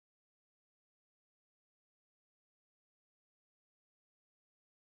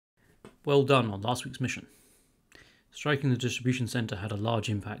Well done on last week's mission. Striking the distribution centre had a large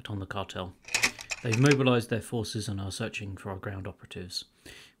impact on the cartel. They've mobilised their forces and are searching for our ground operatives.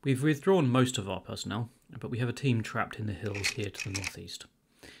 We've withdrawn most of our personnel, but we have a team trapped in the hills here to the northeast.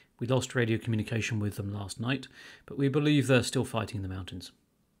 We lost radio communication with them last night, but we believe they're still fighting in the mountains.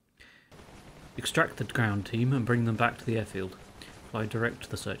 Extract the ground team and bring them back to the airfield. Fly direct to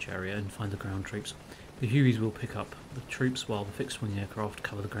the search area and find the ground troops. The Hueys will pick up the troops while the fixed-wing aircraft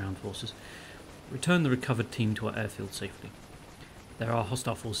cover the ground forces. Return the recovered team to our airfield safely. There are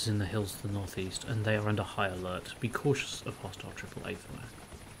hostile forces in the hills to the northeast, and they are under high alert. Be cautious of hostile AAA fire.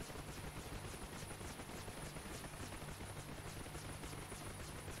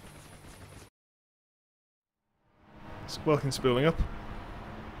 Welcome spooling up.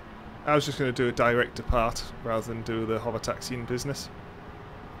 I was just going to do a direct depart rather than do the hover taxiing business.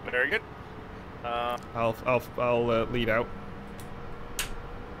 Very good. I'll lead out.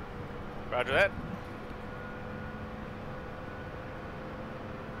 Roger that.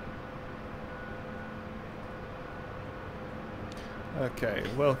 Okay,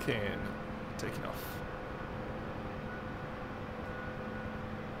 Welkin taking off.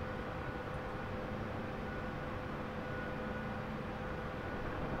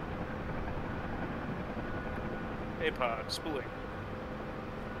 A-pod, spooling.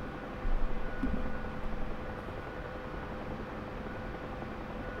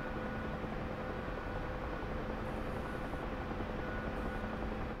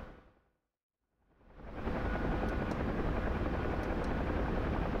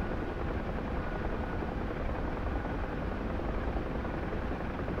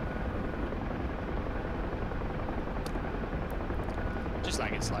 Just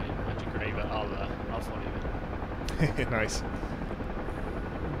like it's slightly magic grey, but I'll follow you. Nice.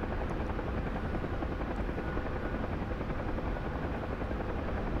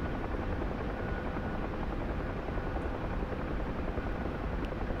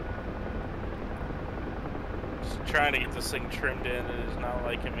 Just trying to get this thing trimmed in, it is not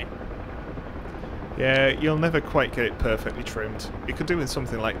liking me. Yeah, you'll never quite get it perfectly trimmed. You could do with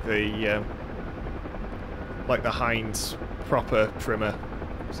something like the Heinz proper trimmer,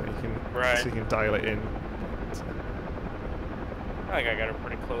 so you can dial it in. I think I got her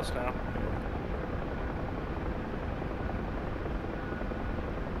pretty close now.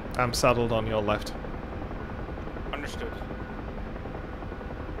 I'm saddled on your left. Understood.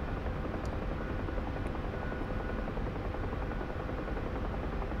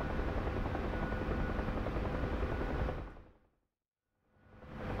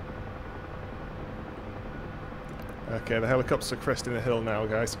 Okay, the helicopters are cresting the hill now,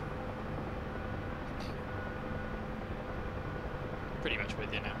 guys. Pretty much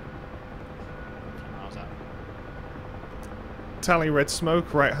with you now. A few miles out. Tally red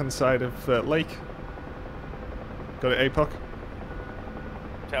smoke, right hand side of lake. Got it, APOC?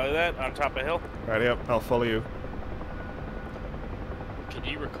 Tally that, on top of hill. Right, yep, I'll follow you. Can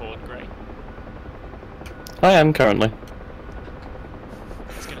you record, Gray? I am currently.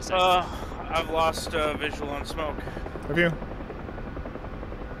 I was gonna say. I've lost visual on smoke. Have you?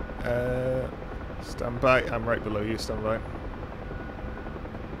 Stand by. I'm right below you, stand by.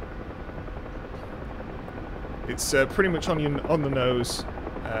 It's pretty much on the nose,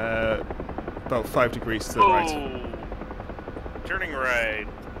 about 5 degrees to the right. Turning right.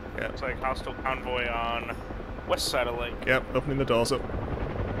 Yeah. Looks like hostile convoy on west side of lake. Yep, opening the doors up.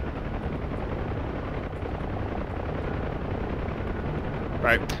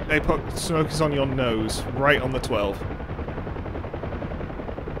 Right, APOC, smoke is on your nose, right on the 12.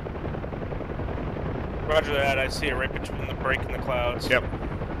 Roger that, I see it right between the break and the clouds. Yep.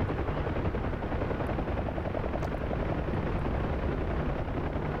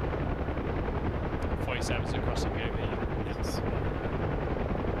 Is across the over you. It's 9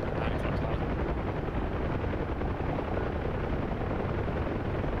 o'clock cloud.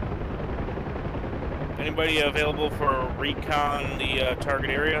 Anybody available for recon the target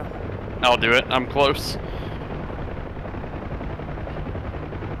area? I'll do it. I'm close.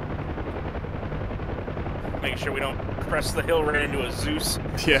 Making sure we don't press the hill right into a Zeus.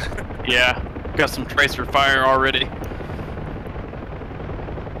 Yeah. Yeah. Got some tracer fire already.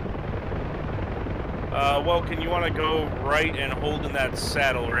 Well, can you want to go right and hold in that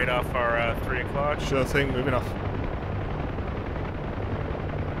saddle right off our 3 o'clock? Sure thing, moving off.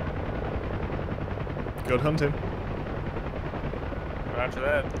 Good hunting. Roger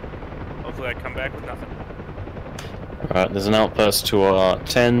that. Hopefully I come back with nothing. Right, there's an outpost to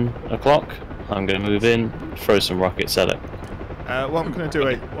 10 o'clock. I'm going to move in, throw some rockets at it. What I'm going to do,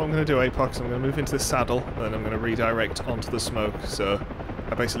 APOC, is I'm going to move into the saddle, and then I'm going to redirect onto the smoke. So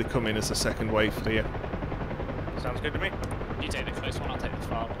I basically come in as a second wave for you. Sounds good to me. You take the close one, I'll take the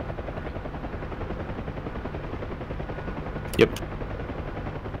far one. Yep.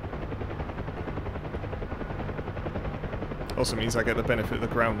 Also means I get the benefit of the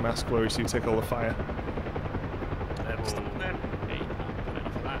ground mask, whereas you take all the fire. That's the plan. Hey, I'm pulling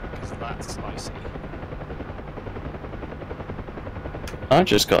off of that because that's spicy. I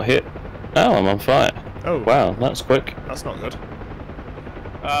just got hit. Oh, I'm on fire. Oh, Wow, that's quick. that's not good.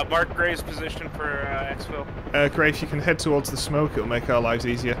 Mark Gray's position for exfil. Gray, if you can head towards the smoke, it'll make our lives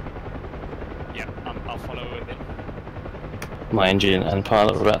easier. Yeah, I'll follow with it. My engine and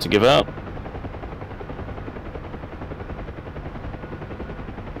pilot are about to give out.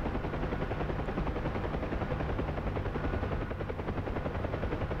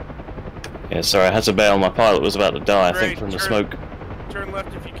 Yeah, sorry, I had to bail. My pilot was about to die, I think, Great, from the turn- smoke. Turn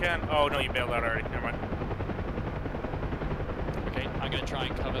left if you can. Oh no, you bailed out already. Never mind. Okay, I'm going to try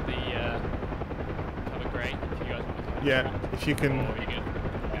and cover the cover Grey if you guys want to cover. Yeah, if you can. Or are you good?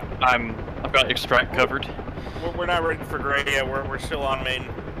 Yeah. I've got extract covered. We're not ready for Gray yet. We're still on main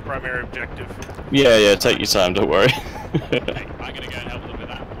primary objective. Yeah, take your time, don't worry. Okay, I'm going to go and help them with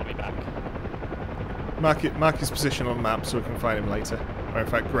that. I'll be back. Mark his position on the map so we can find him later. Or in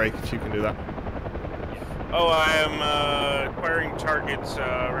fact, Gray, if you can do that. Oh, I am acquiring targets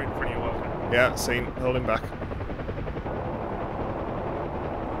right in front of you, Welcome. Yeah, seen. Hold him back.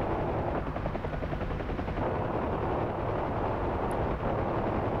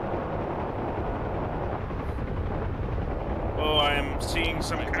 Oh, I am seeing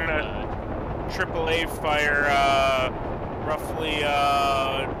some kind of AAA fire, roughly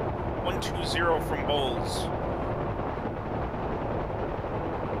 120 from Bowls.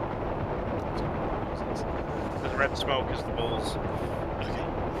 The red smoke is the Bulls. Okay.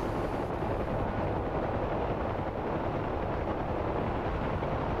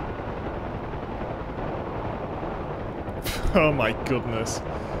 Oh my goodness.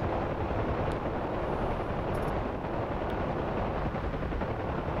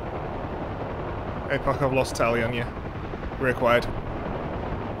 APOC, I've lost tally on you. Reacquired.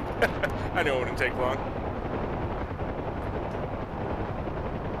 I know it wouldn't take long.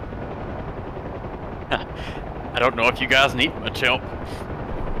 I don't know if you guys need much help.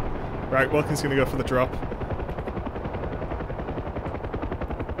 Right, Wilkins gonna go for the drop.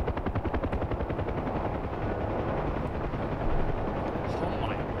 Oh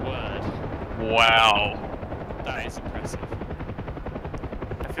my word. Wow. That is impressive.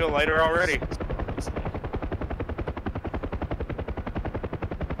 I feel lighter already.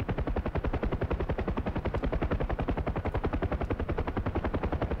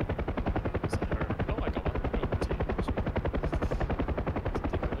 Oh, I got one. Oh, two.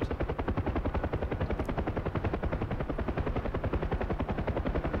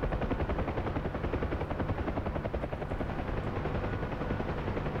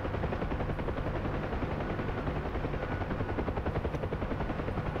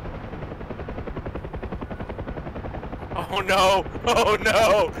 Oh no! Oh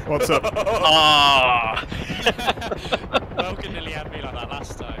no! What's up? Ah. Welcome nearly had me like that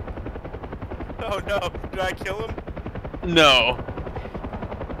last time. Oh no! Did I kill him? No.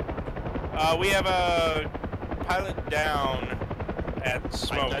 We have a pilot down at I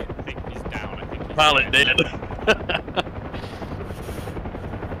smoke. don't think he's down. I think he's Pilot dead. dead.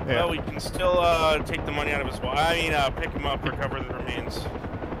 Yeah. Well, we can still take the money out of his wallet. I mean, pick him up, recover the remains.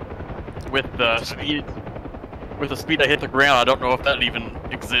 With the speed, I hit the ground, I don't know if that even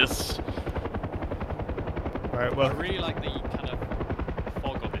exists. Right, I well, really like the kind of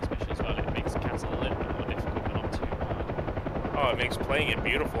fog of this mission as well. It makes Castle a little bit more difficult, but not too hard. Oh, it makes playing it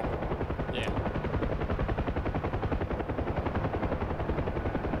beautiful. Yeah.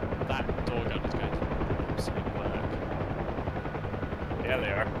 That door gun is going to do absolute work. Yeah,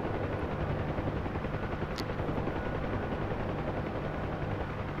 they are.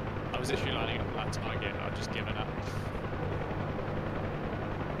 I was literally lining up that target, I've just given up.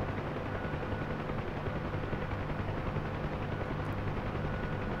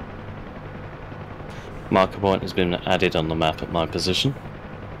 Marker point has been added on the map at my position.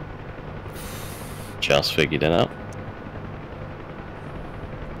 Just figured it out.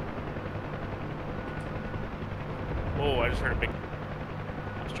 Oh, I just heard a big.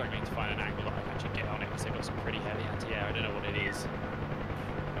 I'm struggling to find an angle that I can actually get on it because they've got some pretty heavy anti-air. I don't know what it is.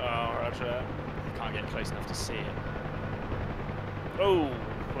 Oh, roger that. I can't get close enough to see it. Oh,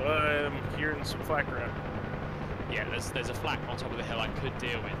 I'm hearing some flak around. Yeah, there's a flak on top of the hill I could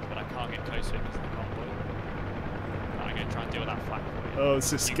deal with, but I can't get close to it because of the convoy. I'm going to try and deal with that flak for you. oh,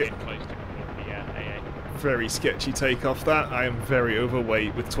 this is You getting get close to it with the AA. very sketchy takeoff that. I am very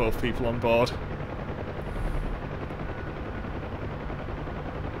overweight with 12 people on board.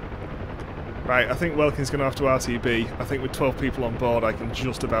 Right, I think Welkin's going to have to RTB. I think with 12 people on board I can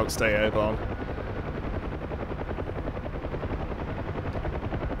just about stay airborne.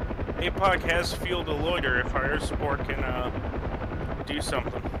 APOC has fuel to loiter if our air support can do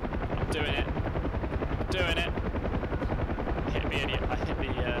something. I'm doing it. I'm doing it. I hit the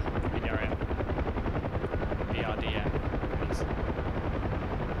BRM. BRDM.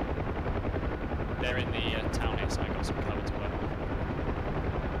 They're in the town here, so I got some cover to work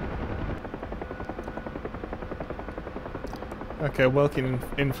with. Okay, Welkin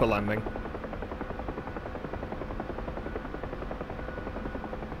in for landing.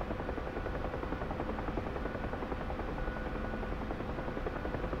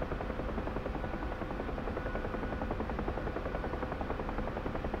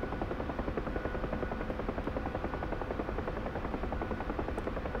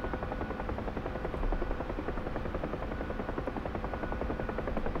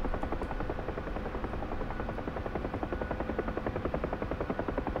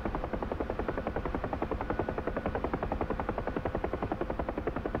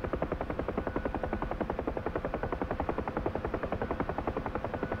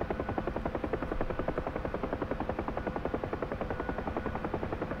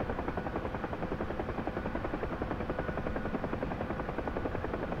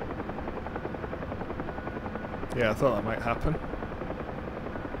 Yeah, I thought that might happen.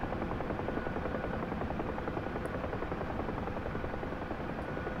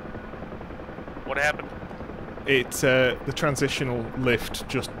 What happened? The transitional lift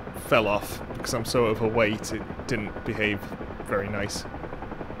just fell off because I'm so overweight. It didn't behave very nice.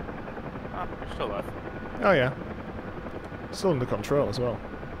 Oh, you're still alive. Oh yeah, still under control as well.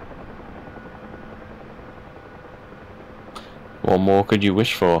 What more could you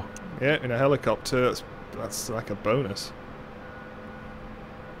wish for? Yeah, in a helicopter, that's like a bonus.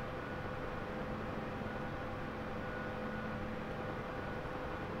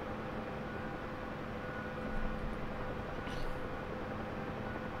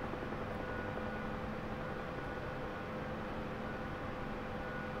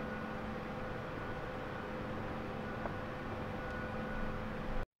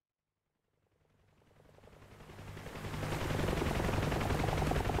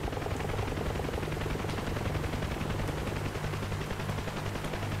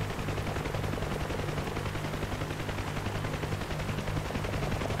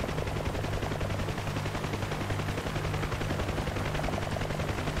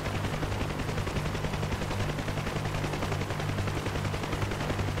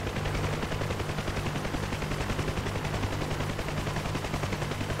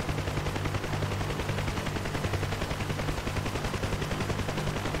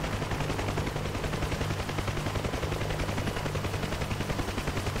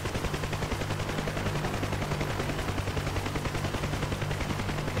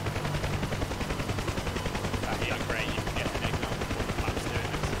 Great, you can get an example of the flaps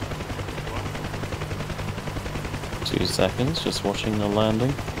doing this. 2 seconds, just watching the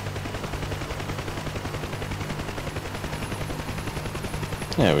landing.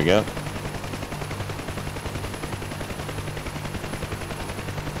 There we go. It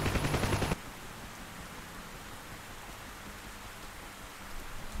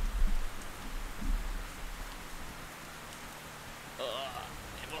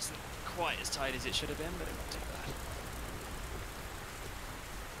wasn't quite as tight as it should have been, but it wasn't too bad.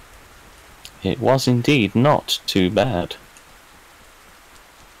 It was indeed not too bad.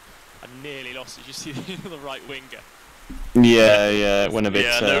 I nearly lost it. Did you see the right winger? Yeah, it went a bit...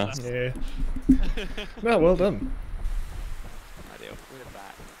 Yeah. No, well done. Ideal. We're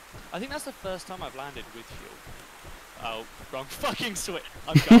back. I think that's the first time I've landed with fuel. Oh, wrong fucking switch.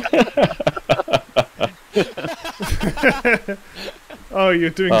 I'm gone. Oh, you're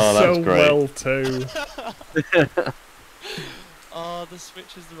doing so well too. Oh, the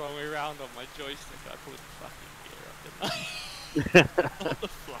switch is the wrong way around on my joystick. I pulled the fucking gear up, didn't I? Not the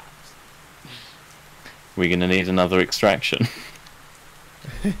flaps. We're gonna need another extraction.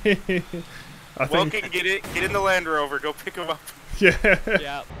 Welkin, get in the Land Rover. Go pick him up. Yeah.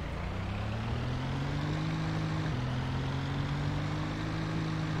 Yeah.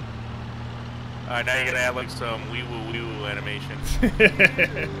 Now you're gonna add like some wee woo animation.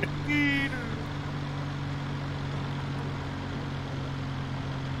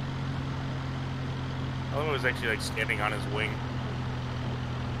 I thought it was actually like standing on his wing.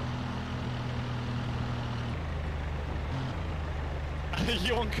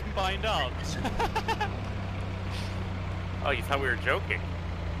 You on combined arms? Oh, you thought we were joking?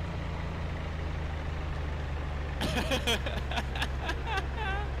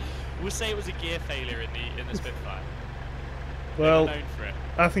 We'll say it was a gear failure in the Spitfire. Well, They were known for it.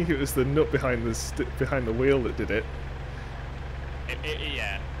 I think it was the nut behind the wheel that did it.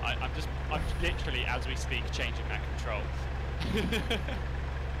 Yeah, I'm literally, as we speak, changing that control.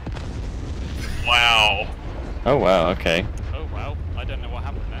 Wow. Oh wow, okay. Oh well, I don't know what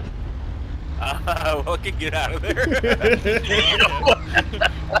happened there. Well, can get out of there.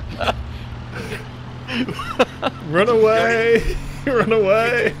 Run away! Run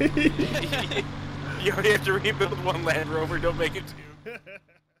away! You already have to rebuild one Land Rover, don't make it two.